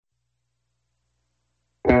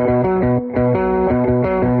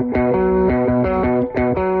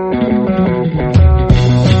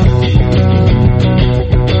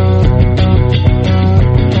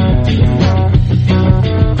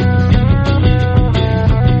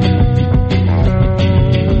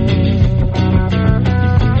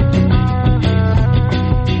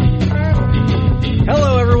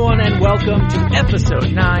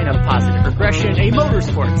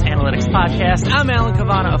Podcast. I'm Alan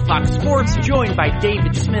Cavana of Fox Sports, joined by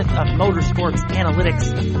David Smith of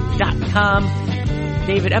MotorsportsAnalytics.com.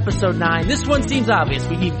 David, episode 9. This one seems obvious.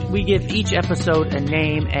 We give each episode a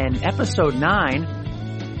name, and episode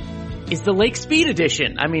 9 is the Lake Speed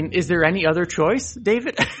edition. I mean, is there any other choice,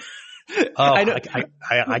 David?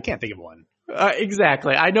 I can't think of one.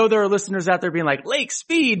 Exactly. I know there are listeners out there being like, Lake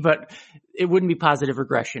Speed, but it wouldn't be positive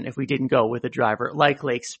regression if we didn't go with a driver like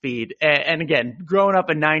Lake Speed. And again, growing up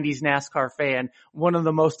a 90s NASCAR fan, one of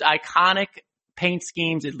the most iconic paint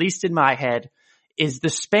schemes, at least in my head, is the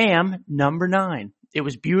Spam number 9. It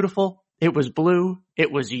was beautiful. It was blue.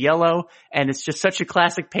 It was yellow. And it's just such a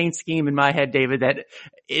classic paint scheme in my head, David, that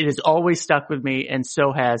it has always stuck with me. And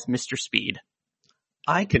so has Mr. Speed.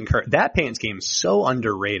 I concur. That paint scheme is so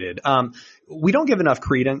underrated. We don't give enough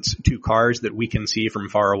credence to cars that we can see from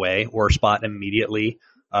far away or spot immediately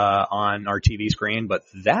on our TV screen, but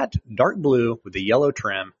that dark blue with the yellow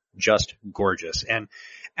trim, just gorgeous. And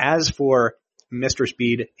as for Mr.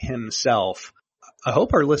 Speed himself, I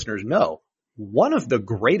hope our listeners know, one of the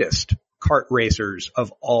greatest kart racers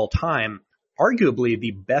of all time, arguably the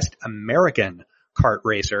best American kart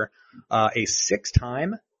racer, a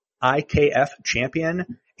 6-time IKF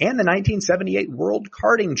champion and the 1978 World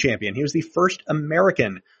Karting Champion. He was the first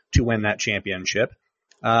American to win that championship.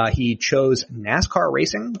 He chose NASCAR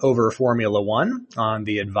racing over Formula One on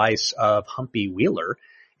the advice of Humpy Wheeler,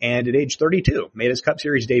 and at age 32 made his Cup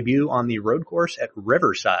Series debut on the road course at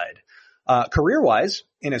Riverside. Career-wise,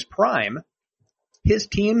 in his prime, his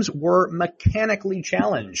teams were mechanically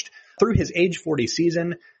challenged. Through his age 40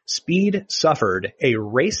 season, Speed suffered a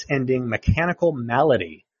race-ending mechanical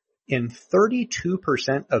malady in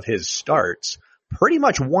 32% of his starts. Pretty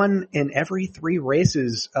much one in every 3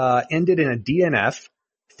 races ended in a DNF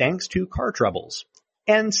thanks to car troubles.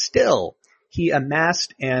 And still, he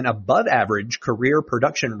amassed an above-average career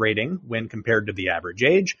production rating when compared to the average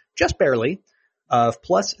age, just barely, of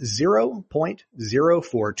plus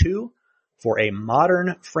 0.042. For a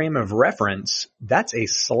modern frame of reference, that's a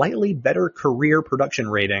slightly better career production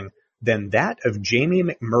rating than that of Jamie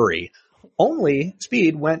McMurray. Only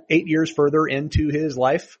Speed went 8 years further into his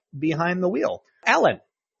life behind the wheel. Alan,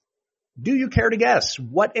 do you care to guess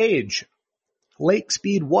what age Lake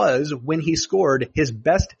Speed was when he scored his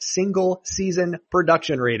best single season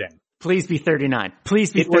production rating? Please be 39.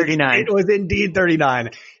 Please be 39. It was indeed 39.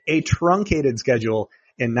 A truncated schedule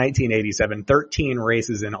in 1987, 13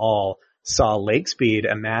 races in all, saw Lake Speed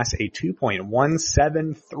amass a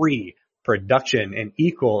 2.173 production and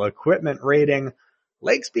equal equipment rating.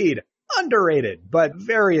 Lake Speed, underrated, but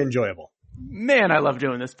very enjoyable. Man, I love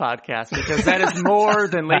doing this podcast because that is more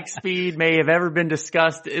than Lake Speed may have ever been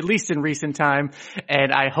discussed, at least in recent time.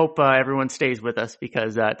 And I hope everyone stays with us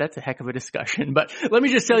because that's a heck of a discussion. But let me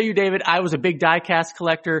just tell you, David, I was a big diecast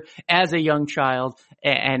collector as a young child.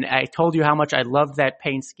 And I told you how much I loved that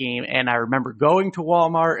paint scheme. And I remember going to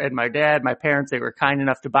Walmart and my dad, my parents, they were kind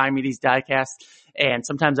enough to buy me these diecasts. And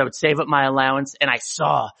sometimes I would save up my allowance, and I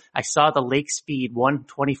saw the Lake Speed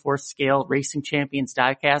 1/24th scale Racing Champions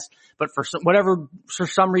diecast, but for some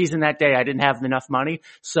reason that day I didn't have enough money,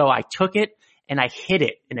 so I took it and I hid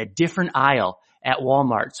it in a different aisle at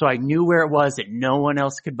Walmart. So I knew where it was that no one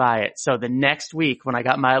else could buy it. So the next week when I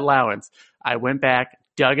got my allowance, I went back,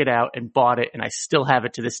 dug it out, and bought it, and I still have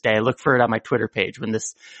it to this day. I look for it on my Twitter page when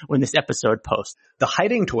this episode posts. The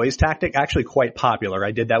hiding toys tactic, actually quite popular.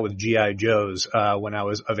 I did that with G.I. Joes when I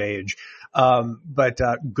was of age. But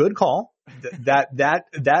good call.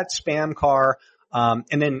 That Spam car,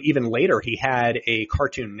 and then even later he had a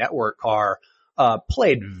Cartoon Network car,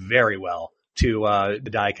 played very well to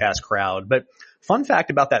the diecast crowd. But fun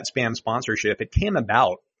fact about that Spam sponsorship, it came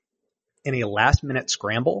about in a last-minute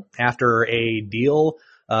scramble after a deal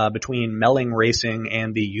between Melling Racing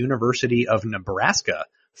and the University of Nebraska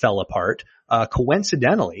fell apart.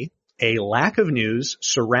 Coincidentally, a lack of news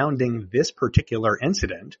surrounding this particular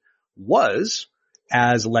incident was,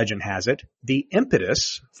 as legend has it, the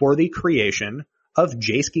impetus for the creation of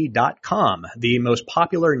Jayski.com, the most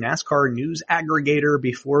popular NASCAR news aggregator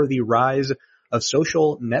before the rise of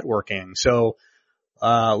social networking. So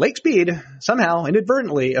Lake Speed somehow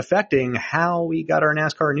inadvertently affecting how we got our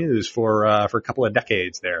NASCAR news for a couple of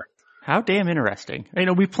decades there. How damn interesting. You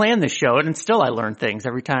know, we planned this show and still I learn things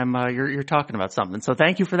every time you're talking about something. So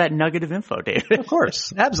thank you for that nugget of info, David. Of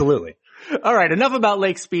course. Absolutely. All right. Enough about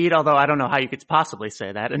Lake Speed, although I don't know how you could possibly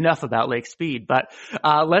say that. Enough about Lake Speed, but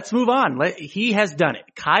let's move on. He has done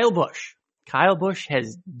it. Kyle Busch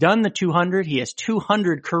has done the 200. He has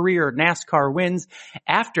 200 career NASCAR wins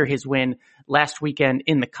after his win last weekend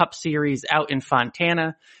in the Cup Series out in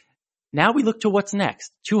Fontana. Now we look to what's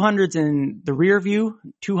next. 200's in the rear view,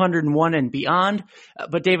 201 and beyond.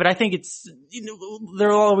 But David, I think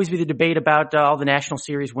there'll always be the debate about all the National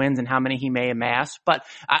Series wins and how many he may amass. But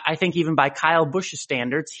I think even by Kyle Busch's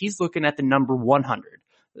standards, he's looking at the number 100.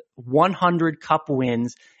 100 Cup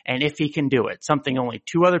wins, and if he can do it, something only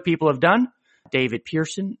two other people have done, David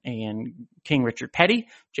Pearson and King Richard Petty.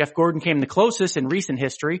 Jeff Gordon came the closest in recent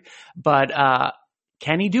history, but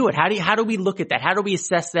can he do it? How do we look at that? How do we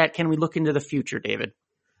assess that? Can we look into the future, David?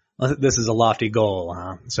 Well, this is a lofty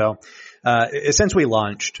goal. So since we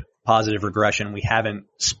launched Positive Regression, we haven't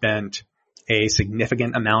spent a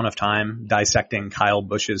significant amount of time dissecting Kyle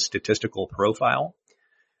Busch's statistical profile.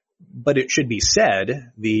 But it should be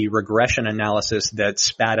said, the regression analysis that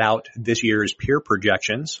spat out this year's peer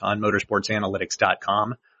projections on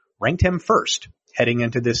motorsportsanalytics.com ranked him first heading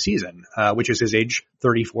into this season, which is his age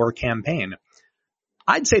 34 campaign.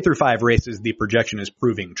 I'd say through 5 races, the projection is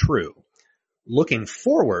proving true. Looking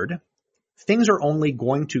forward, things are only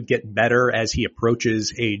going to get better as he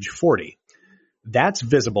approaches age 40. That's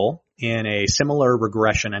visible in a similar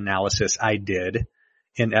regression analysis I did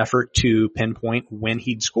in effort to pinpoint when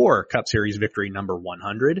he'd score Cup Series victory number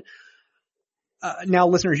 100. Now,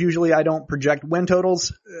 listeners, usually I don't project win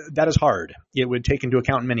totals. That is hard. It would take into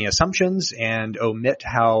account many assumptions and omit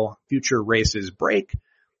how future races break.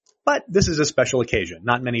 But this is a special occasion.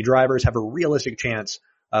 Not many drivers have a realistic chance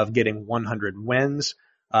of getting 100 wins.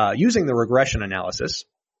 Using the regression analysis,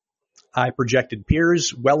 I projected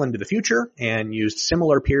peers well into the future and used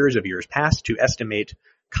similar peers of years past to estimate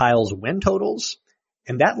Kyle's win totals.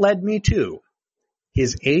 And that led me to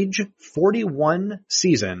his age 41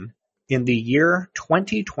 season in the year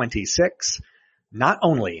 2026. Not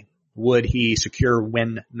only would he secure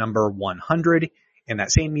win number 100, in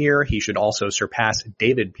that same year, he should also surpass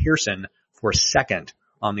David Pearson for second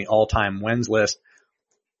on the all-time wins list.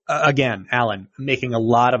 Again, Alan, making a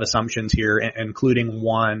lot of assumptions here, including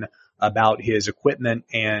one about his equipment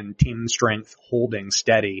and team strength holding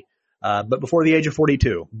steady. But before the age of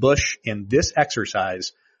 42, Busch in this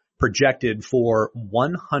exercise projected for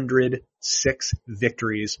 106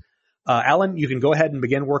 victories. Alan, you can go ahead and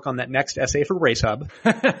begin work on that next essay for Race Hub.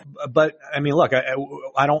 But I mean, look,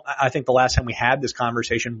 I think the last time we had this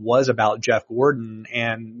conversation was about Jeff Gordon,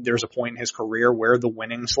 and there's a point in his career where the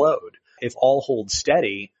winning slowed. If all holds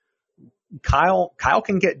steady, Kyle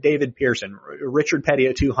can get David Pearson. Richard Petty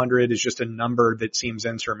at 200 is just a number that seems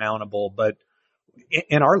insurmountable, but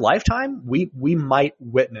in our lifetime, we might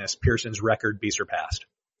witness Pearson's record be surpassed.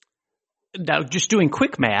 Now, just doing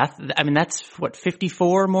quick math, I mean, that's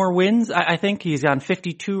 54 more wins. I think he's on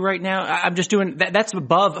 52 right now. I'm just doing that's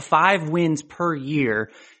above 5 wins per year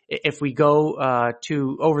if we go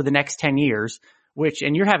to over the next 10 years,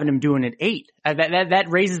 and you're having him doing it 8. That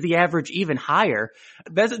raises the average even higher.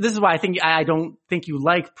 This is why I don't think you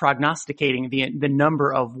like prognosticating the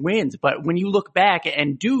number of wins. But when you look back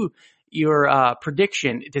and do your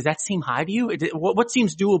prediction, does that seem high to you? What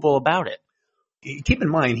seems doable about it? Keep in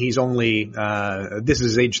mind, he's only, this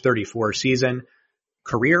is his age 34 season.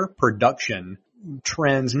 Career production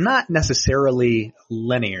trends not necessarily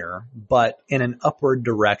linear, but in an upward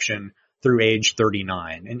direction through age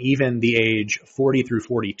 39. And even the age 40 through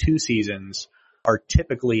 42 seasons are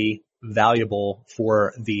typically valuable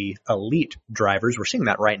for the elite drivers. We're seeing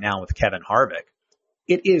that right now with Kevin Harvick.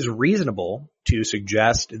 It is reasonable to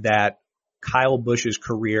suggest that Kyle Busch's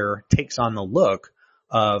career takes on the look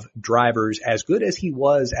of drivers as good as he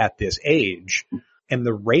was at this age, and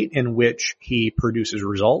the rate in which he produces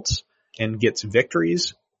results and gets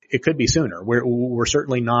victories, it could be sooner. We're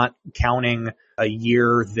certainly not counting a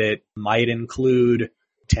year that might include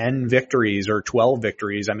 10 victories or 12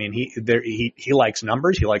 victories. I mean, he likes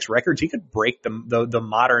numbers. He likes records. He could break the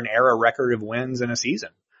modern era record of wins in a season.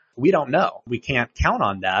 We don't know. We can't count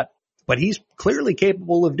on that, but he's clearly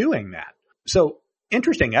capable of doing that. So,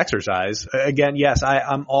 interesting exercise. Again, yes,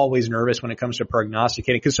 I'm always nervous when it comes to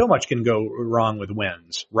prognosticating because so much can go wrong with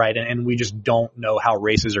wins, right? And we just don't know how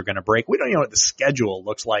races are going to break. We don't know what the schedule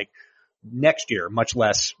looks like next year, much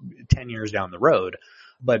less 10 years down the road.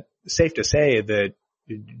 But safe to say that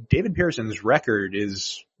David Pearson's record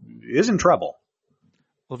is in trouble.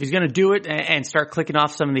 Well, if he's going to do it and start clicking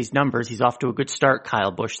off some of these numbers, he's off to a good start,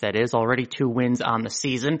 Kyle Busch, that is. Already 2 wins on the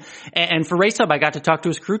season. And for Race Hub, I got to talk to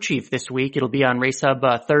his crew chief this week. It'll be on Race Hub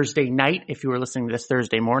Thursday night. If you were listening to this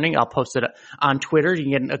Thursday morning, I'll post it on Twitter. You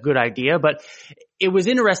can get a good idea. But it was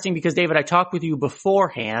interesting because, David, I talked with you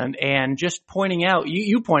beforehand and just pointing out,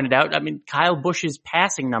 you pointed out, I mean, Kyle Busch's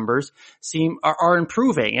passing numbers are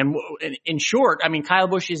improving. And in short, I mean, Kyle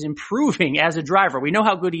Busch is improving as a driver. We know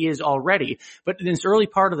how good he is already, but in this early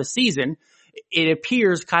part of the season, it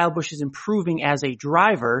appears Kyle Busch is improving as a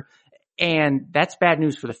driver. And that's bad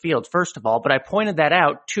news for the field, first of all. But I pointed that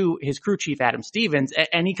out to his crew chief, Adam Stevens,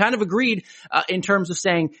 and he kind of agreed in terms of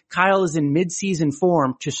saying Kyle is in mid-season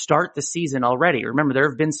form to start the season already. Remember, there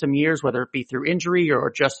have been some years, whether it be through injury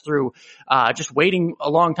or just through just waiting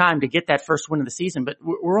a long time to get that first win of the season. But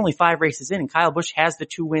we're only 5 races in, and Kyle Busch has the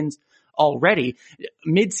 2 wins already.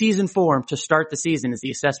 Mid-season form to start the season is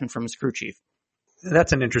the assessment from his crew chief.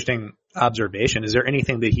 That's an interesting observation. Is there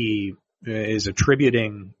anything that he is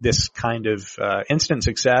attributing this kind of instant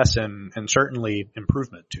success and certainly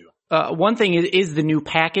improvement to? One thing is the new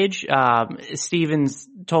package. Stevens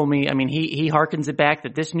told me, I mean, he harkens it back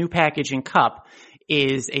that this new package in Cup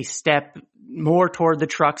is a step more toward the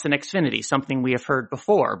trucks and Xfinity, something we have heard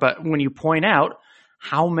before. But when you point out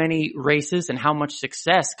how many races and how much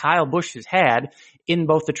success Kyle Busch has had in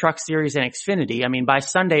both the Truck Series and Xfinity, I mean, by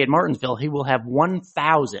Sunday at Martinsville, he will have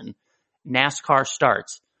 1,000 NASCAR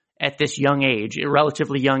starts at this young age, a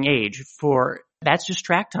relatively young age. That's just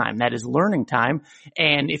track time. That is learning time.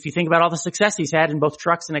 And if you think about all the success he's had in both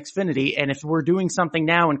trucks and Xfinity, and if we're doing something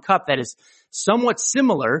now in Cup that is somewhat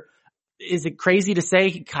similar, is it crazy to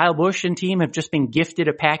say Kyle Busch and team have just been gifted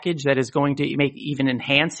a package that is going to even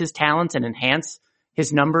enhance his talents and enhance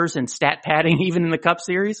his numbers and stat padding even in the Cup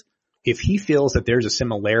Series? If he feels that there's a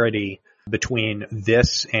similarity between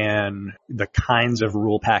this and the kinds of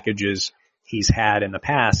rule packages he's had in the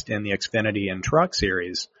past in the Xfinity and Truck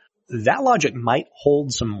Series, that logic might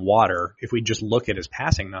hold some water if we just look at his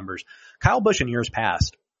passing numbers. Kyle Busch in years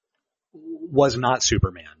past was not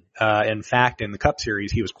Superman. In fact, in the Cup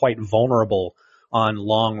Series, he was quite vulnerable on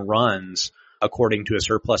long runs according to a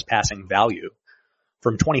surplus passing value.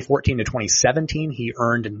 From 2014 to 2017, he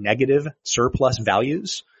earned negative surplus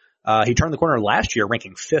values. He turned the corner last year,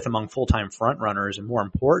 ranking 5th among full-time frontrunners, and more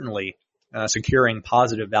importantly, securing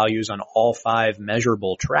positive values on all 5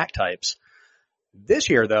 measurable track types. This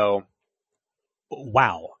year, though,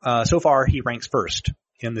 wow. So far, he ranks 1st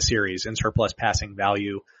in the series in surplus passing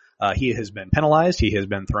value. He has been penalized. He has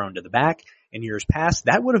been thrown to the back. In years past,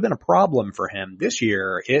 that would have been a problem for him. This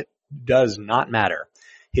year, it does not matter.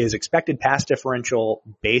 His expected pass differential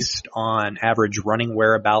based on average running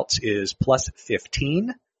whereabouts is plus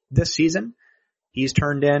 15 this season. He's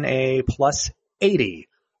turned in a plus 80.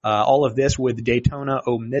 All of this with Daytona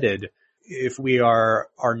omitted. If we are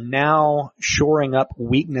now shoring up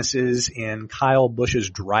weaknesses in Kyle Busch's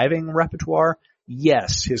driving repertoire,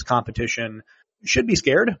 yes, his competition should be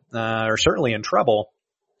scared, or certainly in trouble.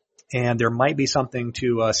 And there might be something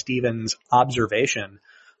to Stevens' observation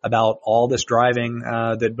about all this driving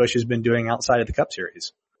that Busch has been doing outside of the Cup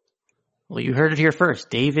Series. Well, you heard it here first.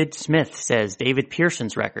 David Smith says David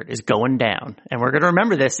Pearson's record is going down. And we're going to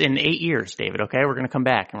remember this in 8 years, David, okay? We're going to come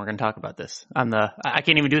back and we're going to talk about this on I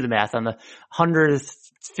can't even do the math, on the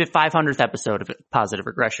 500th episode of Positive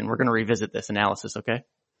Regression. We're going to revisit this analysis, okay?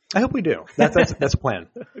 I hope we do. That's a plan.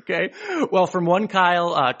 Okay. Well, from one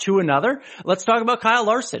Kyle to another, let's talk about Kyle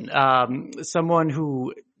Larson, someone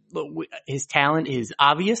who his talent is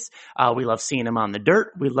obvious. We love seeing him on the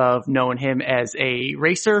dirt. We love knowing him as a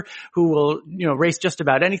racer who will, race just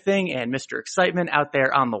about anything, and Mr. Excitement out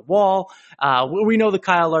there on the wall. We know the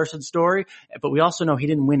Kyle Larson story, but we also know he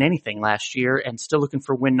didn't win anything last year and still looking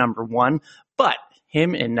for win number 1. But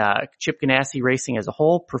him and Chip Ganassi Racing as a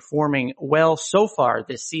whole performing well so far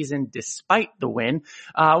this season despite the win.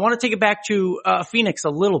 I want to take it back to Phoenix a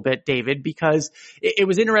little bit, David, because it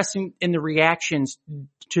was interesting in the reactions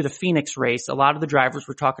to the Phoenix race. A lot of the drivers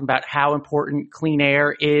were talking about how important clean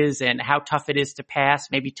air is and how tough it is to pass,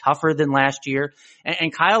 maybe tougher than last year.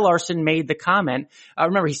 And Kyle Larson made the comment.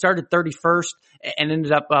 Remember, he started 31st and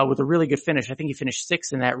ended up with a really good finish. I think he finished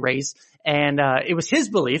 6th in that race. And it was his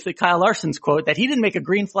belief, that Kyle Larson's quote, that he didn't make a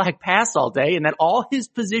green flag pass all day and that all his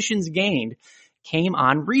positions gained came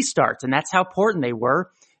on restarts. And that's how important they were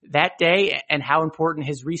that day and how important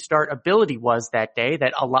his restart ability was that day,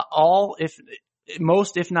 that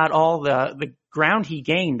if not all the ground he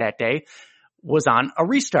gained that day was on a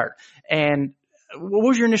restart. And what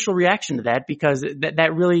was your initial reaction to that? Because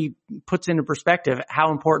that really puts into perspective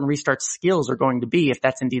how important restart skills are going to be if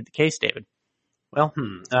that's indeed the case, David. Well,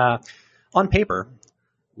 on paper,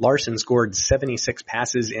 Larson scored 76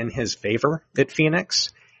 passes in his favor at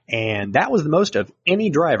Phoenix, and that was the most of any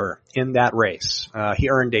driver in that race. He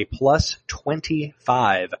earned a plus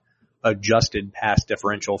 25 adjusted pass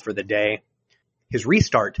differential for the day. His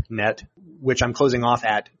restart net, which I'm closing off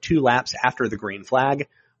at 2 laps after the green flag,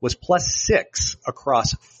 was plus 6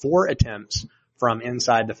 across 4 attempts from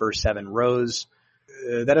inside the first 7 rows.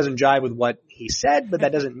 That doesn't jive with what he said, but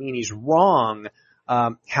that doesn't mean he's wrong.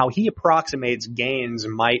 how he approximates gains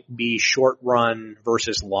might be short run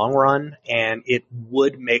versus long run, and it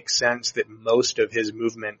would make sense that most of his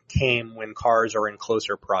movement came when cars are in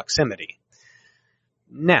closer proximity.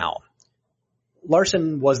 Now,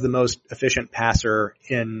 Larson was the most efficient passer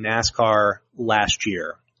in NASCAR last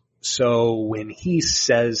year. So when he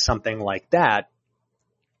says something like that,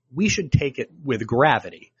 we should take it with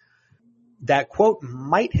gravity. That quote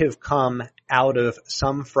might have come out of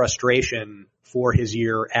some frustration for his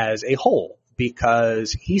year as a whole,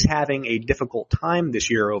 because he's having a difficult time this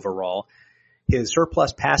year overall. His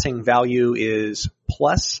surplus passing value is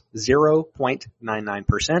plus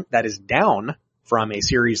 0.99%. That is down from a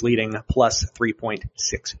series leading plus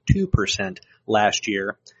 3.62% last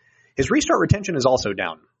year. His restart retention is also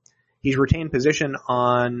down. He's retained position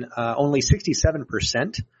on only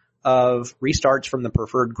 67% of restarts from the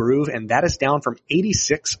preferred groove, and that is down from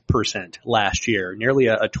 86% last year, nearly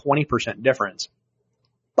a 20% difference.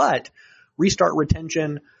 But restart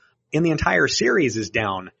retention in the entire series is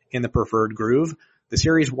down in the preferred groove. The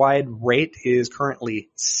series-wide rate is currently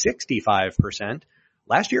 65%.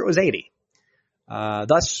 Last year it was 80%.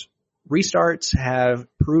 Thus, restarts have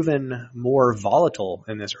proven more volatile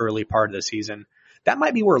in this early part of the season. That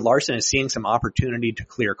might be where Larson is seeing some opportunity to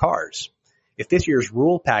clear cars. If this year's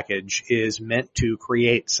rule package is meant to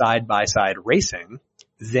create side-by-side racing,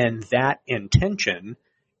 then that intention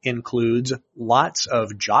includes lots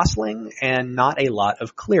of jostling and not a lot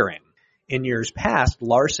of clearing. In years past,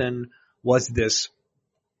 Larson was this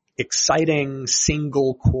exciting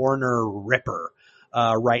single corner ripper.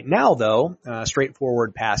 Right now, though,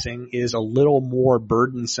 straightforward passing is a little more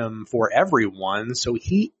burdensome for everyone, so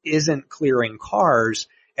he isn't clearing cars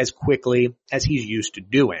as quickly as he's used to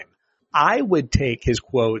doing. I would take his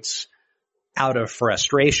quotes out of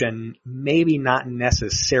frustration, maybe not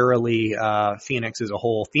necessarily Phoenix as a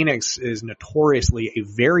whole. Phoenix is notoriously a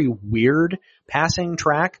very weird passing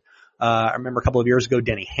track. I remember a couple of years ago,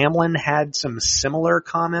 Denny Hamlin had some similar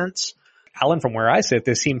comments. Alan, from where I sit,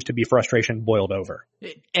 this seems to be frustration boiled over.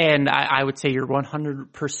 And I would say you're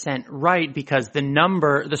 100% right, because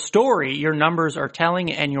the story, your numbers are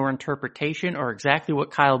telling, and your interpretation are exactly what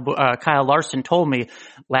Kyle Larson told me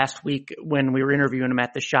last week when we were interviewing him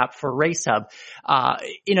at the shop for Race Hub.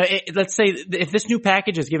 Let's say if this new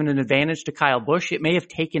package has given an advantage to Kyle Busch, it may have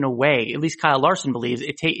taken away, at least Kyle Larson believes,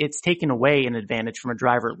 it's taken away an advantage from a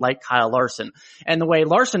driver like Kyle Larson. And the way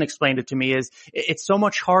Larson explained it to me is it's so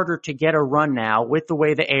much harder to get a run now with the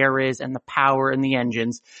way the air is and the power and the engines,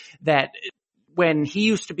 that when he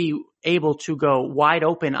used to be able to go wide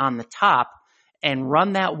open on the top and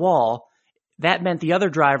run that wall, that meant the other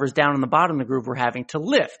drivers down in the bottom of the groove were having to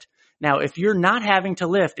lift. Now, if you're not having to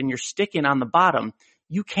lift and you're sticking on the bottom,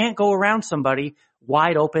 you can't go around somebody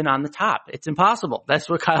wide open on the top. It's impossible. That's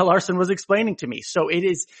what Kyle Larson was explaining to me. So it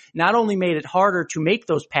is not only made it harder to make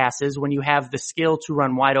those passes when you have the skill to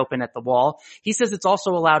run wide open at the wall, he says it's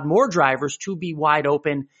also allowed more drivers to be wide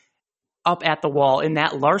open up at the wall in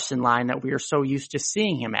that Larson line that we are so used to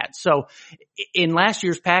seeing him at. So in last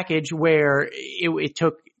year's package, where it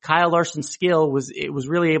took Kyle Larson's skill, it was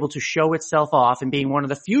really able to show itself off and being one of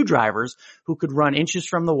the few drivers who could run inches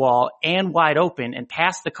from the wall and wide open and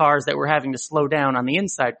pass the cars that were having to slow down on the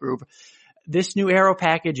inside groove. This new aero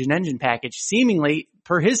package and engine package, seemingly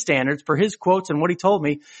per his standards, per his quotes and what he told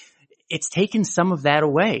me, it's taken some of that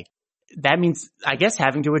away. That means, I guess,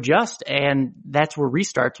 having to adjust, and that's where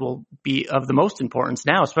restarts will be of the most importance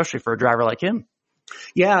now, especially for a driver like him.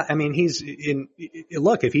 Yeah, I mean,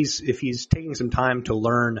 if he's taking some time to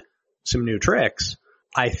learn some new tricks,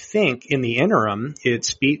 I think in the interim, it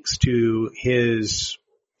speaks to his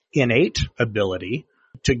innate ability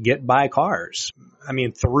to get by cars. I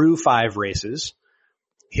mean, through 5 races,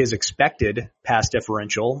 his expected pass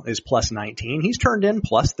differential is plus 19. He's turned in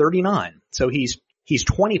plus 39. So he's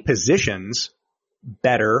 20 positions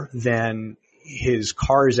better than his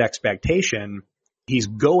car's expectation. He's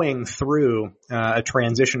going through a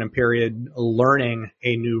transition period, learning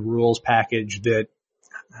a new rules package that,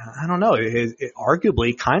 I don't know, it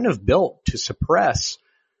arguably kind of built to suppress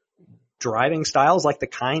driving styles like the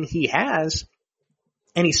kind he has,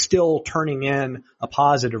 and he's still turning in a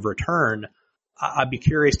positive return. I'd be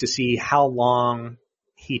curious to see how long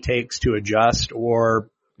he takes to adjust, or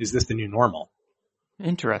is this the new normal?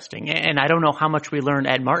 Interesting. And I don't know how much we learned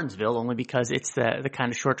at Martinsville, only because it's the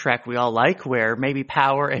kind of short track we all like, where maybe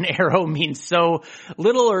power and aero means so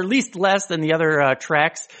little, or at least less than the other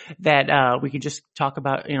tracks, that we could just talk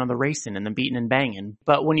about, the racing and the beating and banging.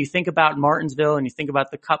 But when you think about Martinsville and you think about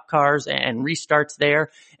the Cup cars and restarts there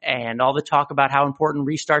and all the talk about how important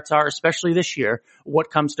restarts are, especially this year, what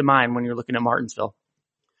comes to mind when you're looking at Martinsville?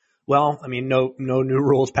 Well, I mean, no new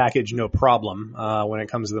rules package, no problem when it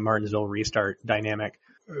comes to the Martinsville restart dynamic.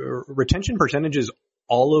 Retention percentages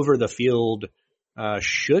all over the field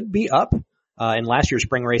should be up. In last year's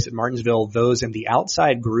spring race at Martinsville, those in the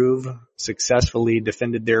outside groove successfully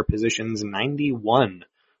defended their positions 91%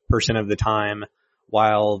 of the time,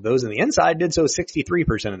 while those in the inside did so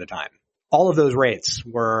 63% of the time. All of those rates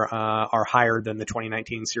are higher than the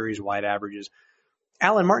 2019 series-wide averages.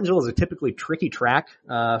 Alan, Martinsville is a typically tricky track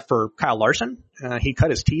for Kyle Larson. He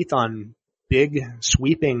cut his teeth on big,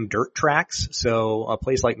 sweeping dirt tracks, so a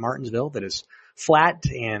place like Martinsville that is flat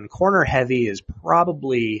and corner heavy is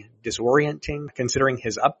probably disorienting considering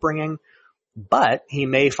his upbringing, but he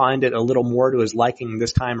may find it a little more to his liking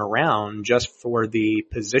this time around just for the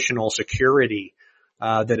positional security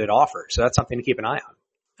that it offers. So that's something to keep an eye on.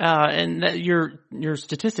 And your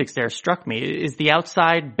statistics there struck me. Is the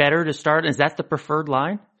outside better to start? Is that the preferred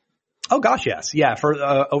line? Oh gosh, yes. Yeah. For,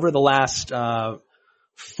 over the last,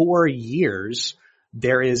 4 years,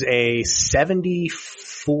 there is a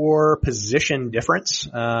 74 position difference,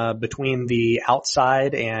 between the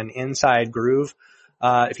outside and inside groove.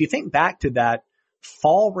 If you think back to that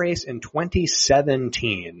fall race in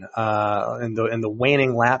 2017, in the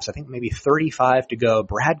waning laps, I think maybe 35 to go,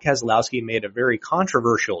 Brad Keselowski made a very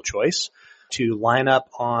controversial choice to line up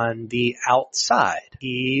on the outside.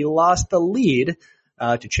 He lost the lead,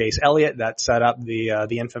 to Chase Elliott. That set up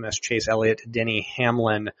the infamous Chase Elliott-Denny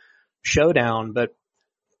Hamlin showdown, but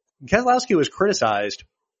Keselowski was criticized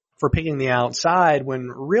for picking the outside when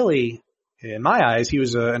really, in my eyes, he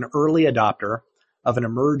was an early adopter of an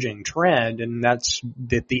emerging trend, and that's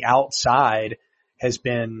that the outside has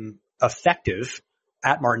been effective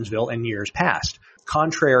at Martinsville in years past.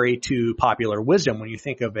 Contrary to popular wisdom, when you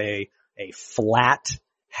think of a flat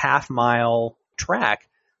half-mile track,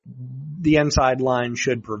 the inside line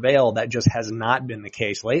should prevail. That just has not been the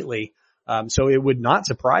case lately. So it would not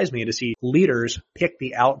surprise me to see leaders pick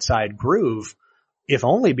the outside groove, if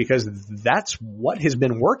only because that's what has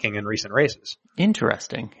been working in recent races.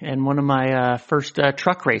 Interesting. And one of my first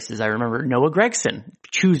truck races, I remember Noah Gragson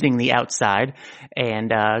choosing the outside and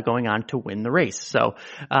going on to win the race. So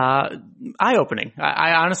eye-opening.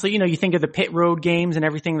 I honestly, you think of the pit road games and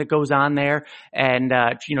everything that goes on there, and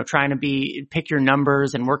trying to pick your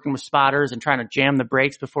numbers and working with spotters and trying to jam the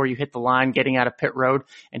brakes before you hit the line, getting out of pit road.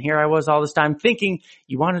 And here I was all this time thinking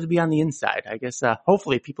you wanted to be on the inside. I guess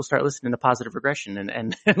hopefully people start listening to Positive Regression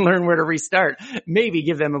and learn where to restart. Maybe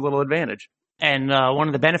give them a little advantage. And one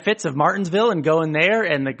of the benefits of Martinsville and going there,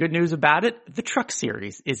 and the good news about it, the Truck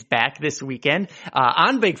Series is back this weekend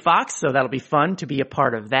on Big Fox, so that'll be fun to be a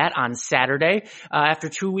part of that on Saturday. After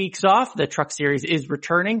 2 weeks off, the Truck Series is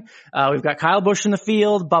returning. We've got Kyle Busch in the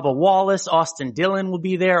field, Bubba Wallace, Austin Dillon will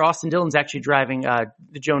be there. Austin Dillon's actually driving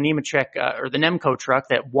the Joe Nemechek or the Nemco truck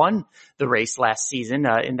that won the race last season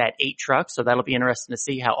in that 8 truck, so that'll be interesting to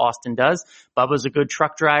see how Austin does. Bubba's a good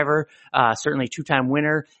truck driver, certainly 2-time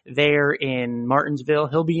winner there in Martinsville.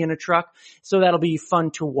 He'll be in a truck, so that'll be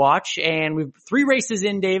fun to watch. And we've 3 races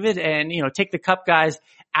in, David, and take the Cup guys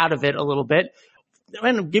out of it a little bit.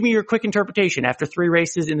 And give me your quick interpretation after 3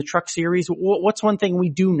 races in the Truck Series. What's one thing we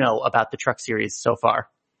do know about the Truck Series so far?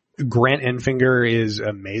 Grant Enfinger is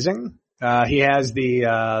amazing. He has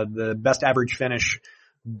the best average finish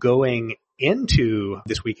going into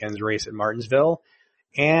this weekend's race at Martinsville,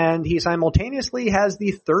 and he simultaneously has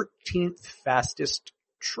the 13th fastest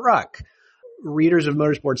truck. Readers of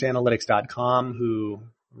motorsportsanalytics.com who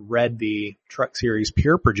read the Truck Series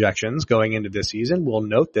peer projections going into this season will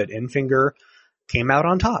note that Enfinger came out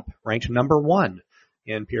on top, ranked number 1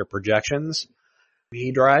 in peer projections.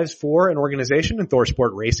 He drives for an organization in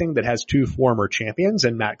ThorSport Racing that has 2 former champions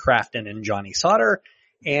in Matt Crafton and Johnny Sauter,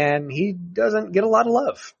 and he doesn't get a lot of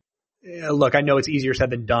love. Look, I know it's easier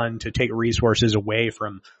said than done to take resources away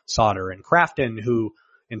from Sauter and Crafton, who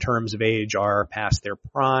in terms of age are past their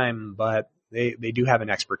prime, but they do have an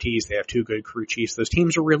expertise. They have 2 good crew chiefs. Those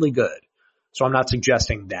teams are really good. So I'm not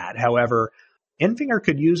suggesting that. However, Enfinger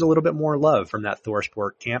could use a little bit more love from that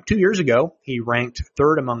ThorSport camp. 2 years ago, he ranked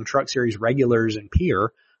 3rd among Truck Series regulars in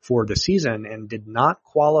peer for the season and did not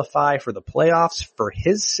qualify for the playoffs. For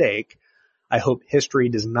his sake, I hope history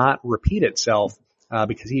does not repeat itself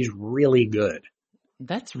because he's really good.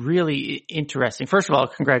 That's really interesting. First of all,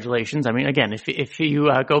 congratulations. I mean, again, if you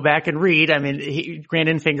go back and read, Grant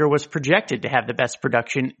Enfinger was projected to have the best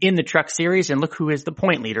production in the Truck Series, and look who is the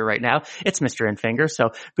point leader right now. It's Mr. Enfinger,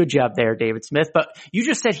 so good job there, David Smith. But you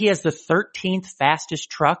just said he has the 13th fastest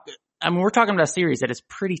truck. I mean, we're talking about a series that is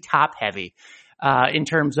pretty top-heavy in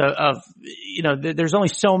terms of there's only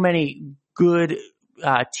so many good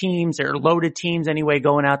teams or loaded teams anyway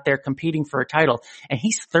going out there competing for a title, and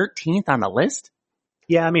he's 13th on the list.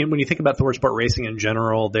 Yeah, I mean, when you think about ThorSport Racing in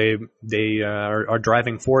general, they are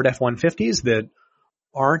driving Ford F-150s that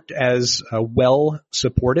aren't as well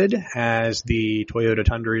supported as the Toyota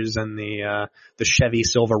Tundras and the Chevy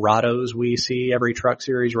Silverados we see every Truck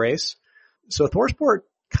Series race. So ThorSport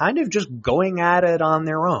kind of just going at it on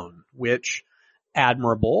their own, which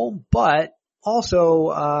admirable, but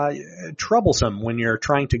also troublesome when you're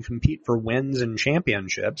trying to compete for wins and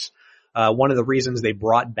championships. One of the reasons they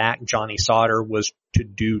brought back Johnny Sauter was to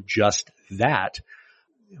do just that.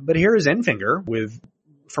 But here is Enfinger with,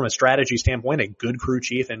 from a strategy standpoint, a good crew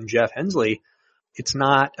chief in Jeff Hensley. It's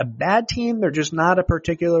not a bad team. They're just not a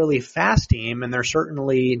particularly fast team, and they're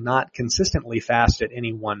certainly not consistently fast at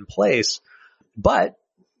any one place. But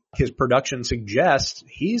his production suggests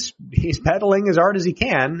he's pedaling as hard as he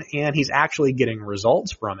can, and he's actually getting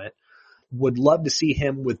results from it. Would love to see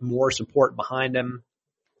him with more support behind him.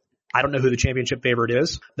 I don't know who the championship favorite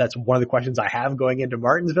is. That's one of the questions I have going into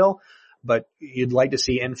Martinsville, but you'd like to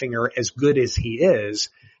see Enfinger, as good as he is,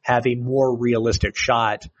 have a more realistic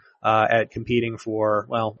shot at competing for,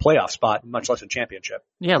 well, playoff spot, much less a championship.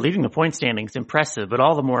 Yeah, leading the point standings impressive, but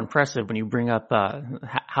all the more impressive when you bring up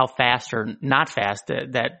how fast or not fast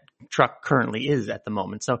that truck currently is at the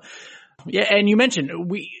moment. So, yeah, and you mentioned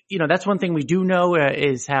that's one thing we do know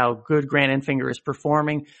is how good Grant Enfinger is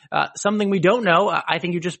performing. Something we don't know, I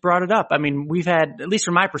think you just brought it up. I mean, we've had, at least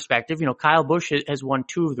from my perspective, Kyle Busch has won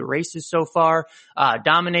 2 of the races so far,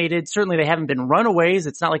 dominated. Certainly they haven't been runaways.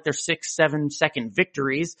 It's not like they're 6-7 second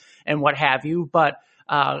victories and what have you. But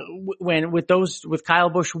with Kyle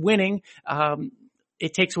Busch winning,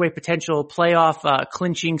 it takes away potential playoff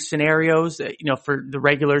clinching scenarios, for the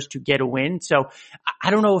regulars to get a win. So I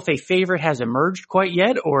don't know if a favorite has emerged quite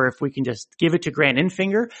yet, or if we can just give it to Grant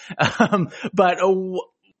Enfinger. But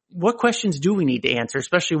what questions do we need to answer,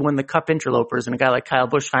 especially when the Cup interlopers and a guy like Kyle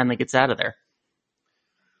Busch finally gets out of there?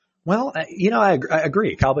 Well, I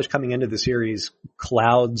agree. Kyle Busch coming into the series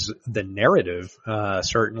clouds the narrative,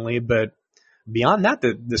 certainly, but beyond that,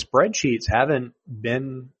 the spreadsheets haven't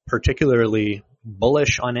been particularly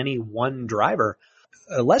bullish on any one driver.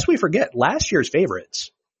 Lest we forget, last year's favorites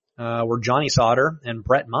were Johnny Sauter and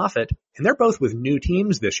Brett Moffitt, and they're both with new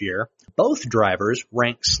teams this year. Both drivers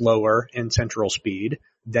rank slower in central speed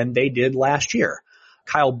than they did last year.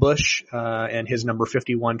 Kyle Busch and his number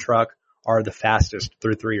 51 truck are the fastest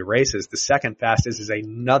through 3 races. The second fastest is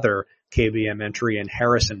another KBM entry in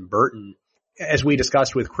Harrison Burton. As we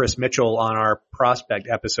discussed with Chris Mitchell on our prospect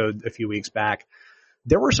episode a few weeks back,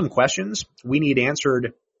 there were some questions we need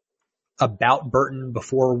answered about Burton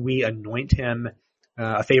before we anoint him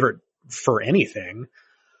a favorite for anything.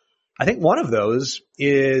 I think one of those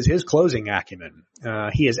is his closing acumen.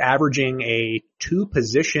 He is averaging a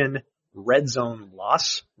 2-position red zone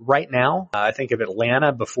loss right now. I think of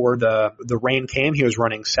Atlanta before the rain came, he was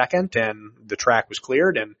running second and the track was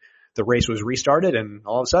cleared and the race was restarted, and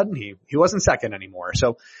all of a sudden he wasn't second anymore.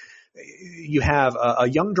 So you have a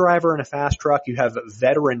young driver in a fast truck. You have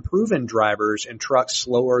veteran proven drivers in trucks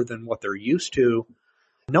slower than what they're used to.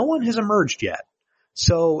 No one has emerged yet.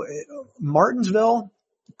 So Martinsville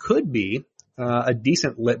could be a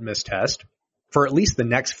decent litmus test for at least the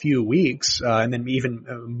next few weeks, and then even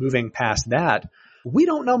moving past that. We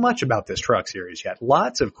don't know much about this truck series yet.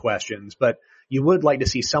 Lots of questions, but you would like to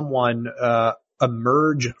see someone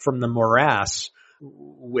emerge from the morass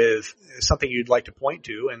with something you'd like to point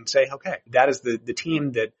to and say, okay, that is the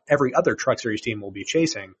team that every other Truck Series team will be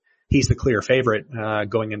chasing. He's the clear favorite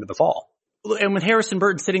going into the fall. And with Harrison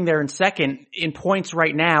Burton sitting there in second in points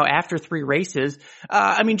right now after 3 races,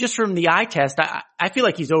 just from the eye test, I feel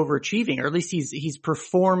like he's overachieving, or at least he's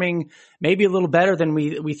performing maybe a little better than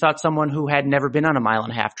we thought someone who had never been on a 1.5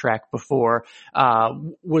 mile track before,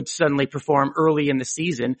 would suddenly perform early in the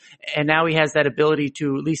season. And now he has that ability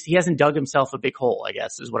to, at least he hasn't dug himself a big hole, I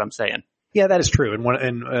guess is what I'm saying. Yeah, that is true.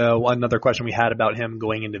 And another question we had about him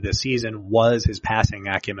going into this season was his passing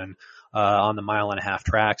acumen on the 1.5 mile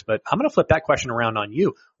tracks. But I'm going to flip that question around on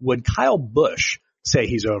you. Would Kyle Busch say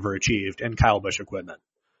he's overachieved in Kyle Busch equipment?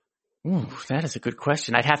 Ooh, that is a good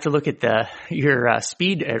question. I'd have to look at your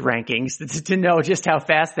speed rankings to know just how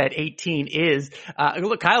fast that 18 is.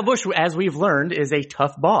 Look, Kyle Busch, as we've learned, is a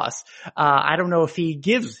tough boss. I don't know if he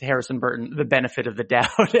gives Harrison Burton the benefit of the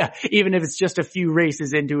doubt, even if it's just a few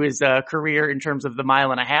races into his career in terms of the 1.5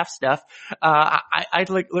 mile stuff. I'd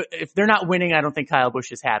look, if they're not winning, I don't think Kyle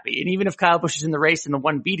Busch is happy. And even if Kyle Busch is in the race and the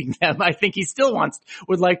one beating them, I think he still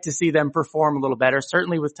would like to see them perform a little better.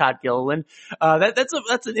 Certainly with Todd Gilliland, that's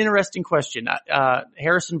an interesting interesting question.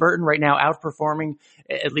 Harrison Burton right now outperforming,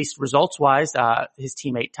 at least results-wise, his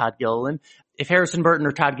teammate Todd Gilliland. If Harrison Burton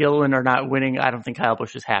or Todd Gilliland are not winning, I don't think Kyle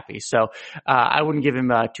Busch is happy. So I wouldn't give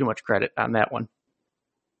him too much credit on that one.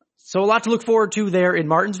 So a lot to look forward to there in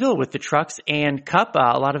Martinsville with the Trucks and Cup.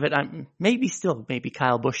 A lot of it maybe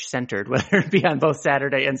Kyle Busch centered, whether it be on both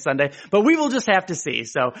Saturday and Sunday, but we will just have to see.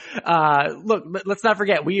 So, look, let's not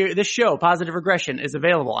forget this show, Positive Regression, is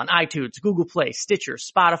available on iTunes, Google Play, Stitcher,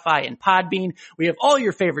 Spotify, and Podbean. We have all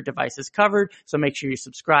your favorite devices covered. So make sure you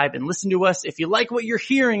subscribe and listen to us. If you like what you're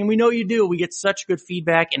hearing, and we know you do, we get such good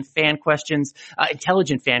feedback and fan questions,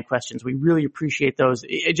 intelligent fan questions. We really appreciate those.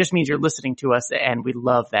 It just means you're listening to us, and we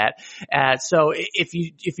love that. So if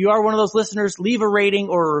you are one of those listeners, leave a rating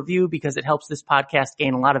or a review because it helps this podcast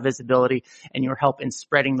gain a lot of visibility, and your help in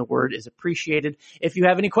spreading the word is appreciated. If you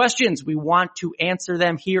have any questions, we want to answer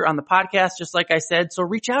them here on the podcast, just like I said. So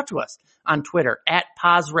reach out to us on Twitter at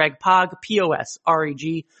PosRegPod,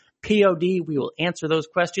 POSREGPOD. We will answer those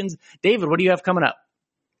questions. David, what do you have coming up?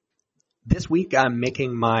 This week, I'm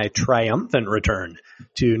making my triumphant return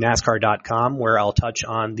to NASCAR.com, where I'll touch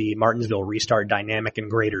on the Martinsville restart dynamic in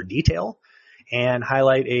greater detail and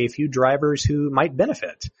highlight a few drivers who might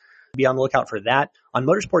benefit. Be on the lookout for that. On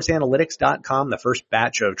motorsportsanalytics.com, the first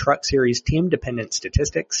batch of Truck Series team-dependent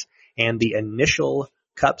statistics and the initial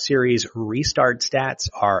Cup Series restart stats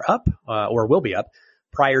are up, or will be up,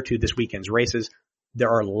 prior to this weekend's races.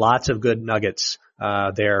 There are lots of good nuggets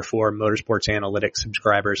there for Motorsports Analytics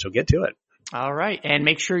subscribers, so get to it. All right. And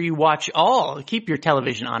make sure you keep your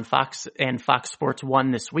television on Fox and Fox Sports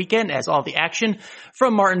 1 this weekend, as all the action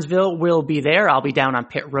from Martinsville will be there. I'll be down on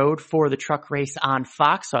pit road for the truck race on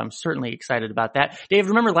Fox, so I'm certainly excited about that. Dave,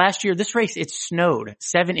 remember last year, this race, it snowed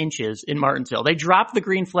 7 inches in Martinsville. They dropped the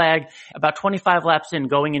green flag about 25 laps in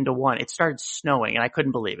going into 1. It started snowing, and I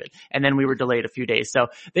couldn't believe it. And then we were delayed a few days. So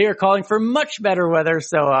they are calling for much better weather,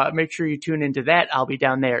 so make sure you tune into that. I'll be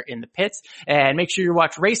down there in the pits. And make sure you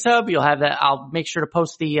watch Race Hub. You'll have that. I'll make sure to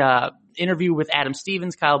post the interview with Adam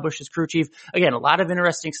Stevens, Kyle Busch's crew chief. Again, a lot of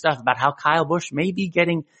interesting stuff about how Kyle Busch may be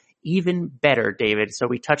getting even better, David. So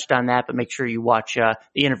we touched on that, but make sure you watch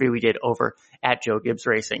the interview we did over at Joe Gibbs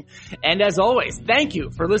Racing. And as always, thank you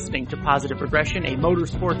for listening to Positive Regression, a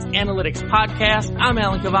motorsports analytics podcast. I'm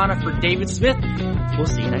Alan Cavana for David Smith. We'll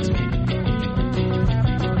see you next week.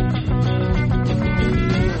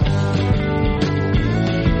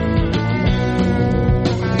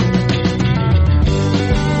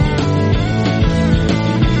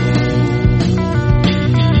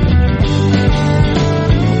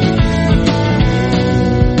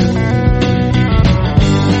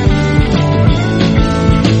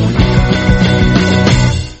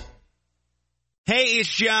 It's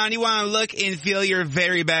John. You want to look and feel your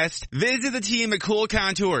very best? Visit the team at Cool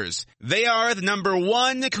Contours. They are the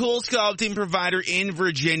 #1 cool sculpting provider in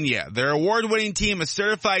Virginia. Their award-winning team of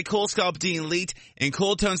certified cool sculpting elite and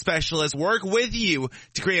cool tone specialists work with you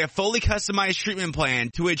to create a fully customized treatment plan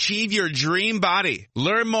to achieve your dream body.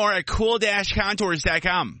 Learn more at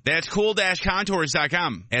cool-contours.com. That's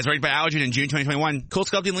cool-contours.com. As rated by Allergen in June 2021, Cool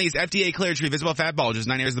Sculpting leaves FDA cleared to treat visible fat bulges in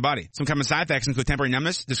 9 areas of the body. Some common side effects include temporary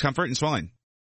numbness, discomfort, and swelling.